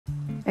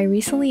I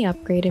recently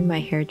upgraded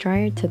my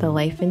hairdryer to the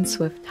Life in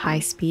Swift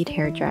high-speed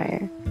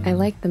hairdryer. I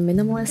like the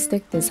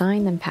minimalistic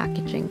design and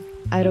packaging.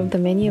 Out of the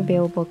many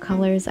available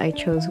colors, I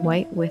chose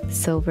white with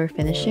silver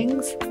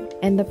finishings,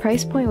 and the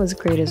price point was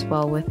great as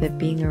well, with it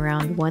being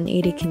around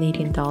 180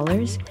 Canadian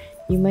dollars.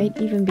 You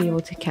might even be able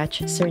to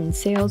catch certain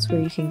sales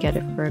where you can get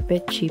it for a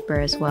bit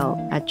cheaper as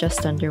well, at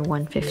just under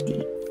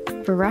 150.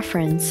 For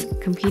reference,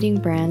 competing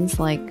brands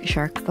like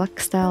Shark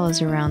FlexStyle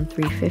is around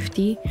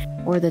 350,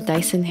 or the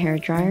Dyson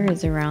hairdryer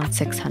is around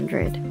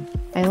 600.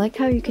 I like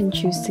how you can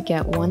choose to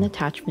get one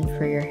attachment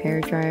for your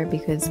hairdryer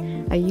because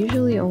I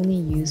usually only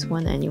use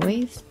one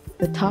anyways.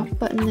 The top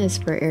button is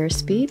for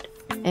airspeed,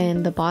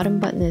 and the bottom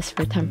button is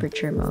for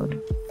temperature mode.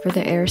 For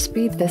the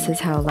airspeed, this is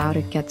how loud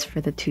it gets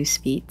for the two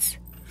speeds.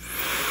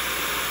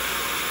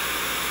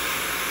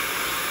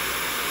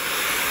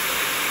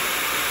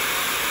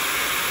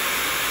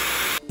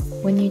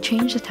 When you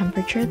change the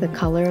temperature, the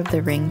color of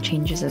the ring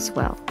changes as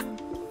well.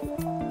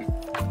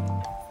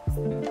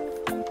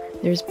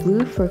 There's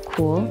blue for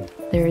cool,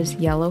 there's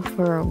yellow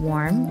for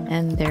warm,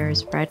 and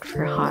there's red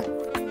for hot.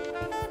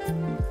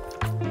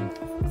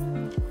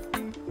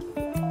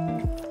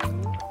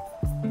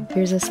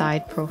 Here's a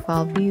side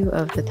profile view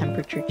of the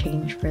temperature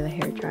change for the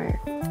hairdryer.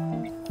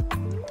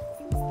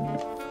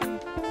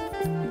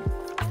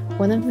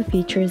 One of the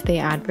features they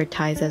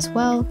advertise as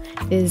well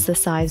is the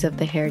size of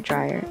the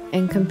hairdryer,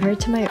 and compared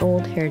to my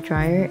old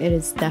hairdryer, it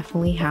is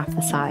definitely half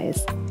the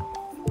size.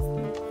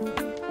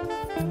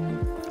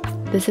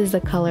 This is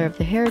the color of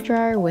the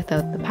hairdryer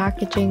without the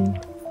packaging.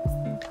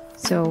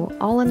 So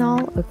all in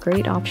all, a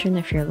great option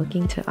if you're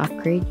looking to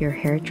upgrade your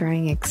hair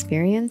drying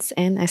experience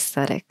and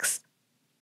aesthetics.